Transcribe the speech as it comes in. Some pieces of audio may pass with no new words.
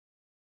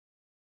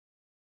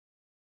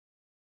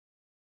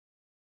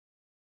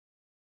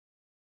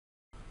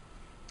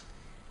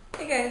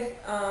Hey guys,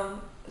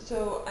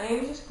 so I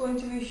am just going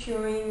to be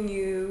showing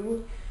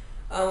you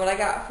what I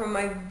got from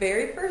my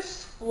very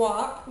first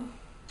swap.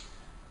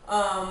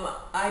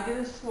 I did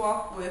a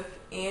swap with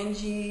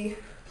Angie,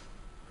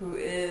 who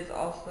is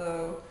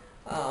also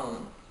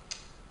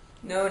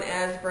known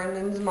as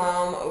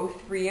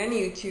Brendansmom03 on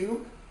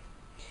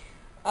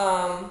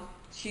YouTube.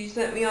 She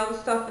sent me all the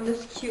stuff in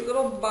this cute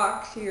little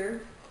box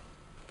here.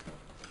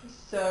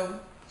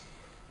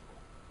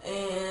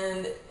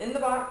 And in the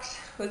box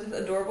was this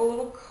adorable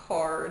little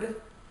card.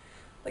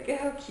 Look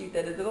at how cute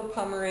that is. Little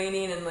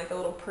Pomeranian and like a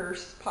little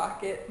purse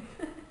pocket.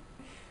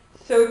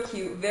 So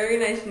cute. Very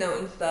nice note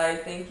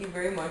inside. Thank you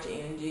very much,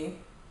 Angie.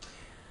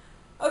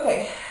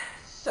 Okay,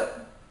 so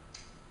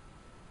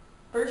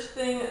first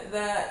thing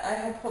that I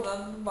had pulled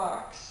out of the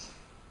box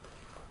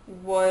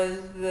was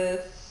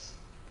this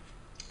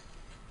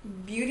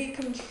beauty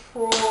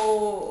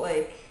control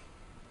like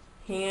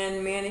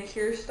hand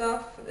manicure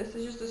stuff. This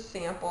is just a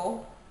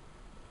sample.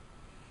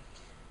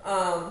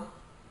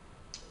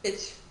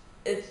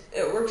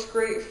 It works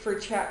great for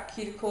chapped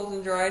cuticles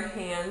and dried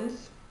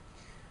hands.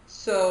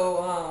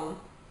 So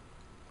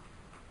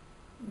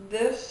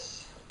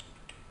this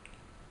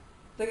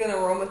is like an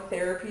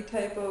aromatherapy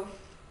type of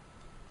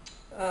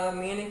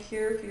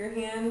manicure for your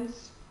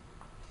hands,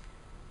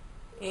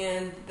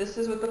 and this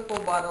is what the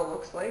full bottle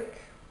looks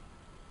like.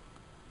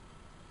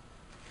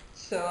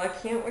 So I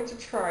can't wait to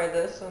try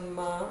this.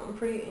 I'm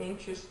pretty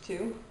anxious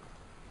to.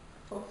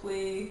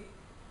 Hopefully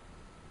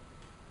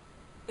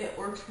it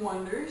works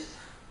wonders.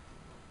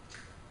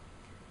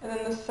 And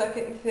then the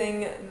second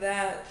thing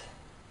that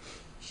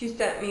she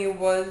sent me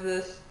was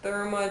this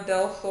Therma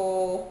Del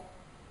Sol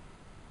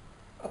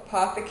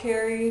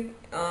Apothecary.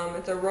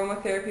 It's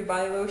aromatherapy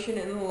body lotion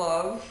in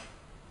love.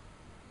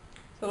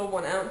 It's a little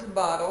 1 ounce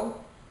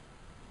bottle.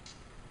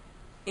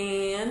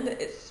 And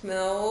it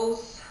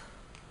smells,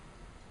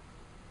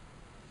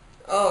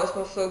 oh, it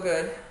smells so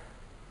good.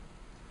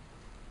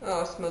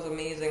 Oh, it smells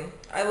amazing.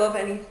 I love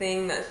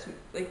anything that's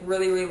like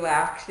really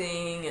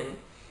relaxing, and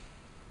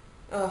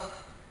oh,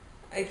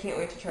 I can't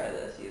wait to try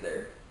this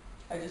either.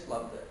 I just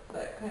loved it,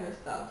 that kind of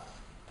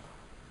stuff.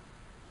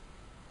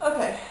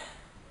 Okay,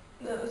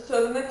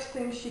 so the next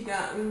thing she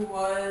got me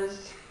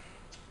was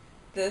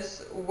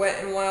this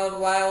Wet n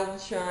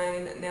Wild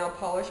Shine nail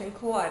polish in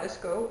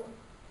Kaleidoscope.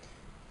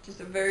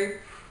 Just a very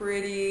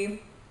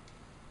pretty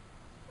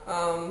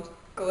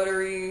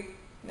glittery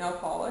nail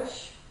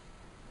polish.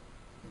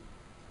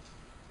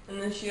 And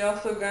then she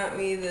also got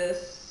me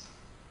this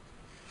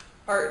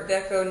Art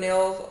Deco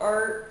Nails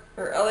Art,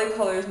 or LA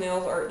Colors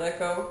Nails Art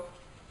Deco.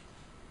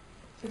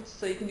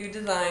 So you can do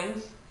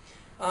designs.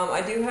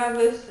 I do have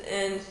this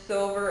in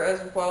silver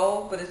as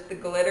well, but it's the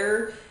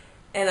glitter,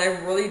 and I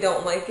really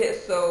don't like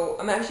it. So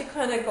I'm actually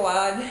kind of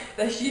glad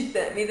that she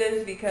sent me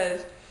this,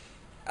 because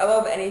I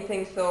love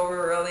anything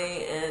silver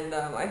really, and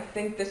I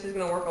think this is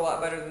going to work a lot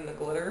better than the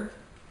glitter.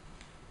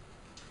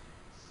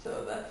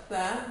 So that's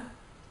that.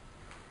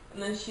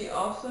 And then she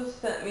also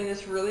sent me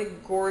this really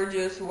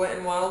gorgeous Wet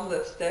n Wild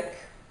lipstick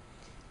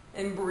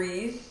in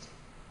Breeze.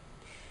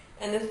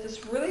 And it's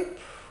this really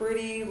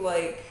pretty,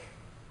 like,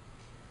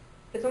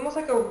 it's almost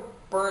like a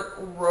burnt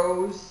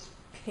rose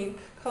pink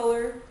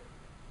color.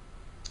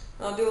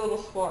 I'll do a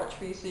little swatch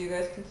for you so you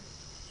guys can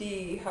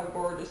see how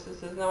gorgeous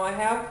this is. Now I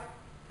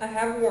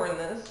have worn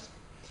this,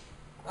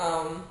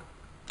 and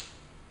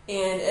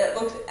it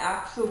looks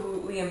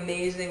absolutely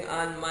amazing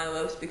on my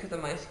lips because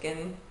of my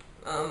skin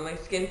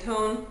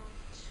tone,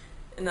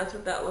 and that's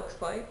what that looks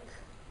like.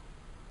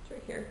 It's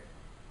right here.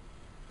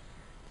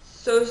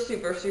 So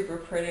super, super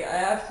pretty. I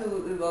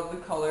absolutely love the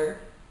color.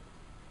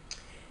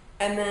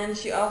 And then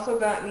she also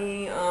got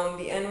me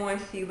the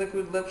NYC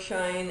Liquid Lip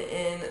Shine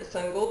in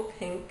Sun Gold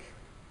Pink.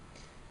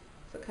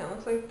 So it kind of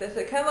looks like this.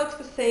 It kind of looks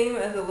the same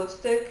as a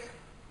lipstick,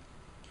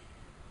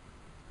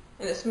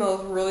 and it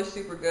smells really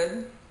super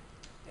good.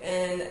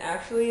 And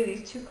actually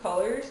these two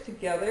colors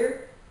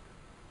together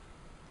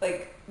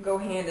like go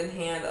hand in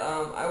hand.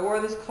 I wore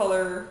this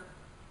color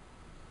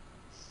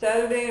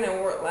Saturday and I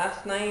wore it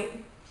last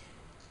night,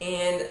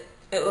 and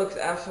it looks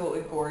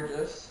absolutely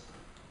gorgeous.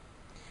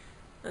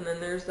 And then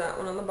there's that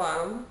one on the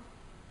bottom.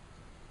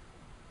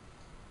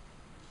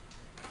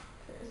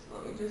 Okay, so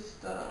let me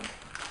just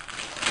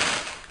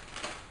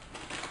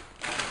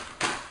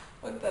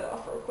wipe that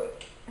off real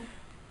quick.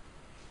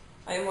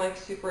 I am like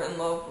super in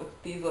love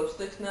with these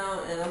lipsticks now,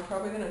 and I'm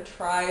probably going to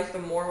try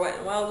some more Wet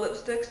n Wild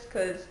lipsticks,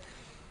 because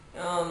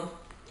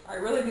I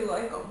really do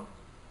like them.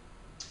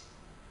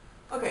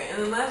 Okay,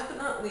 and then last but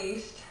not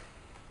least,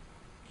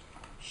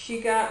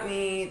 she got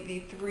me the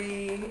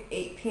 3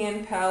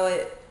 8-pan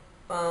palette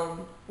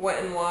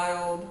Wet n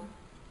Wild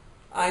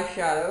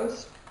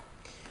eyeshadows,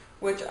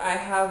 which I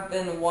have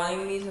been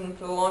wanting these, and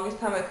for the longest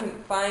time I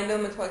couldn't find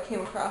them until I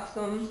came across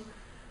them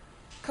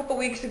a couple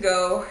weeks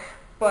ago.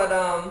 But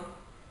I'm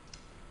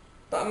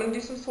going to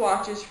do some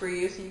swatches for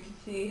you so you can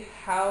see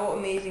how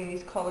amazing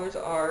these colors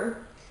are.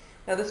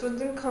 Now this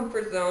one's in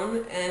Comfort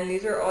Zone, and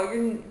these are all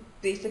your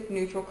basic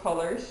neutral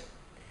colors,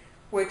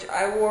 which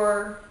I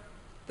wore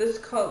this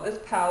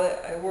palette,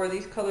 I wore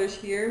these colors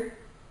here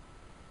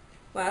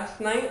last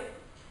night,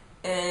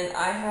 and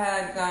I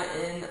had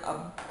gotten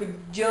a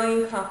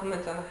bajillion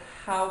compliments on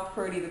how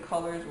pretty the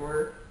colors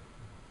were.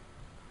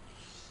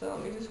 So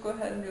let me just go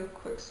ahead and do a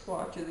quick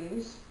swatch of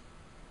these.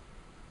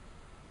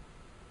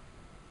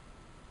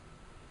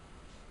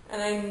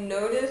 And I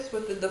noticed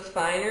with the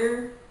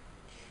definer,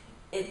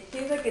 it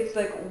seems like it's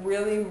like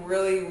really,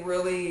 really,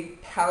 really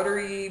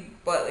powdery,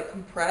 but like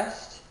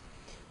compressed,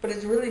 but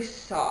it's really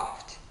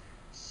soft.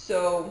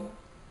 So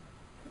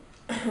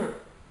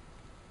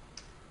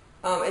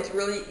it's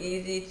really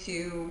easy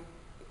to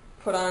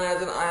put on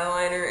as an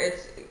eyeliner.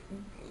 It's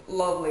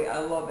lovely. I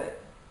love it.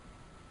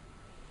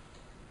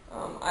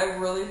 I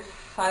really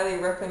highly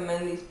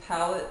recommend these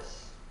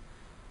palettes.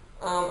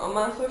 I'm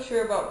not so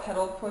sure about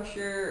Petal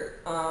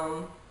Pusher.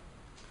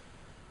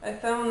 I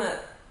found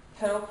that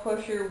Petal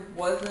Pusher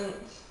wasn't...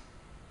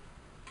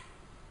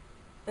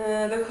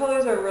 the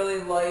colors are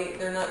really light.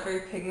 They're not very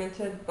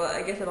pigmented, but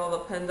I guess it all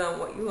depends on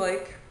what you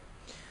like.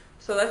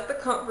 So that's the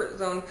Comfort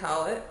Zone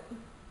palette.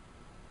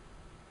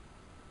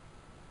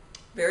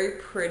 Very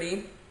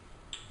pretty.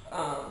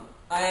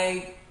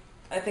 I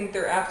think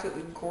they're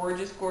absolutely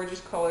gorgeous,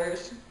 gorgeous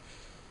colors.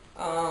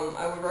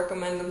 I would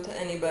recommend them to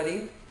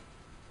anybody.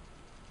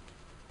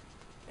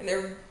 And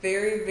they're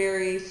very,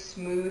 very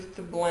smooth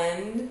to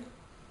blend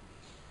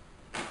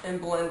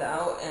and blend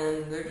out,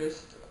 and they're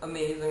just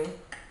amazing.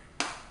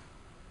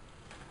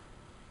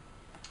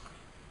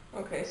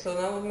 Okay, so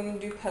now we're going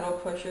to do Petal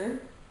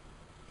Pusher.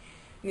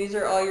 These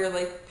are all your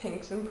like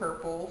pinks and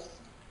purples.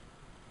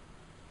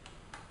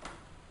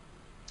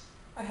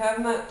 I have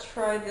not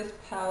tried this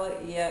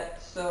palette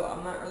yet, so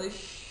I'm not really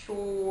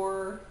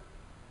sure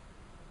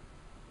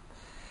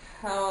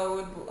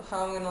how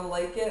I'm gonna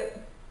like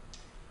it.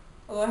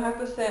 Although I have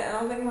to say, I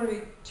don't think I'm gonna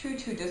be too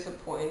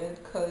disappointed,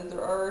 because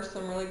there are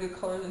some really good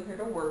colors in here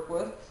to work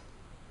with.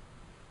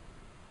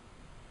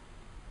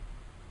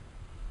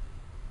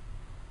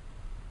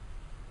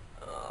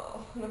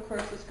 Oh, and of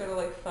course it's got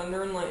like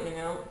thunder and lightning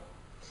out.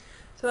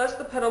 So that's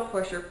the Petal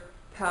Pusher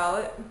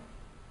palette.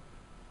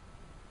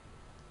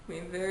 I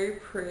mean, very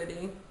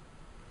pretty,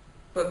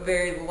 but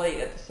very light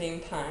at the same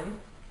time.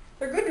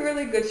 They're good,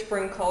 really good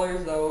spring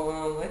colors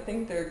though. I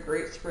think they're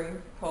great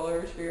spring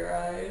colors for your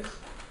eyes.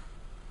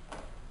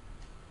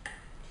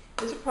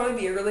 This would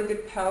probably be a really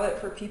good palette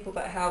for people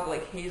that have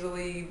like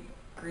hazily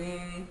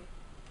green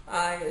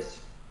eyes.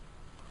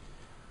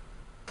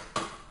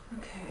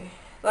 Okay,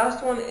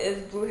 last one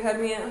is Blue Had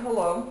Me at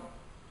Hello.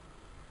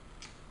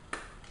 I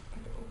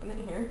can open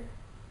it here.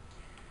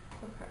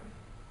 Okay.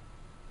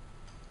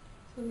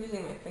 So I'm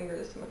using my finger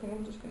this time. I think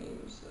I'm just going to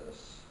use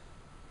this.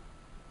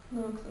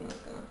 No, because I'm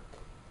not going to.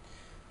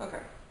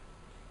 Okay.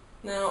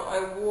 Now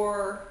I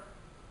wore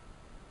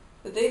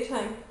the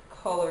daytime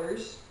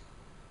colors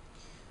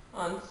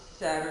on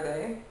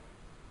Saturday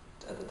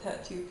at the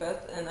Tattoo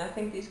Fest, and I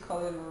think these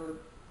colors were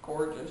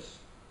gorgeous.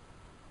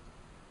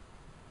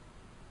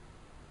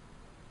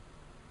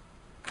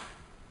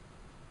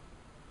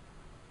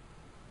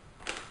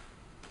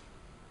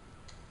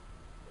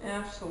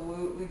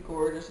 Absolutely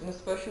gorgeous, and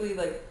especially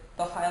like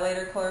the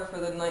highlighter color for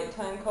the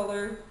nighttime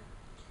color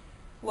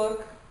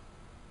look.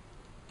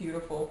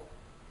 Beautiful.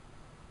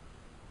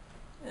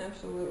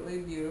 Absolutely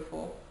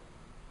beautiful.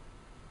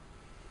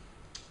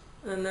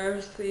 And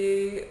there's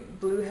the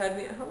Blue Had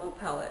Me at Hello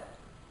palette.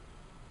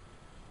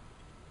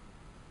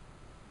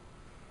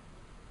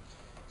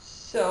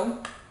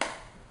 So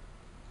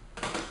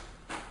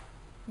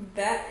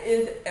that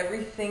is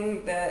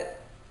everything that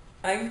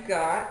I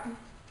got.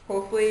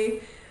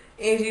 Hopefully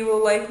Angie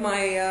will like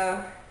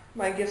my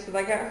my gifts that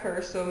I got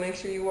her, so make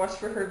sure you watch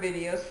for her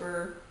videos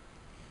for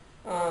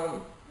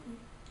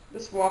the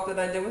swap that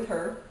I did with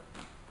her.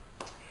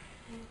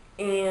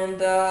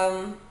 And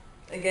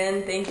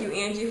again, thank you,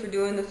 Angie, for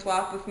doing the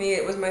swap with me.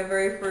 It was my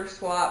very first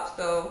swap,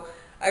 so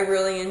I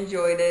really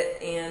enjoyed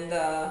it. And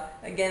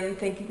again,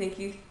 thank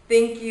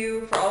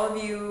you for all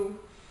of you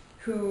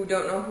who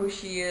don't know who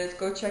she is.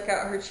 Go check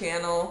out her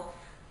channel.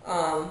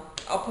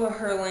 I'll put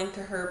her link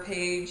to her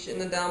page in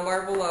the down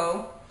bar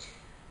below.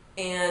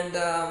 And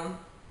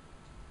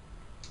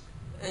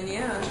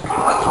yeah.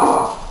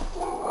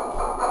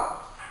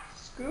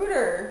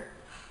 Scooter.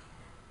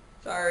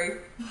 Sorry.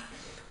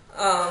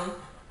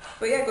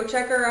 But yeah, go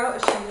check her out.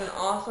 She's an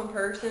awesome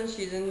person.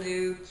 She's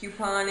into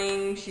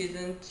couponing. She's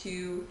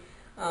into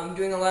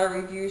doing a lot of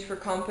reviews for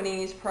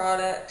companies,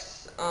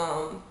 products.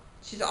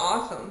 She's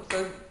awesome.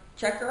 So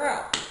check her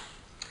out.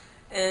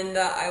 And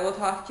I will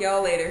talk to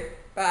y'all later.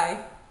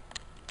 Bye.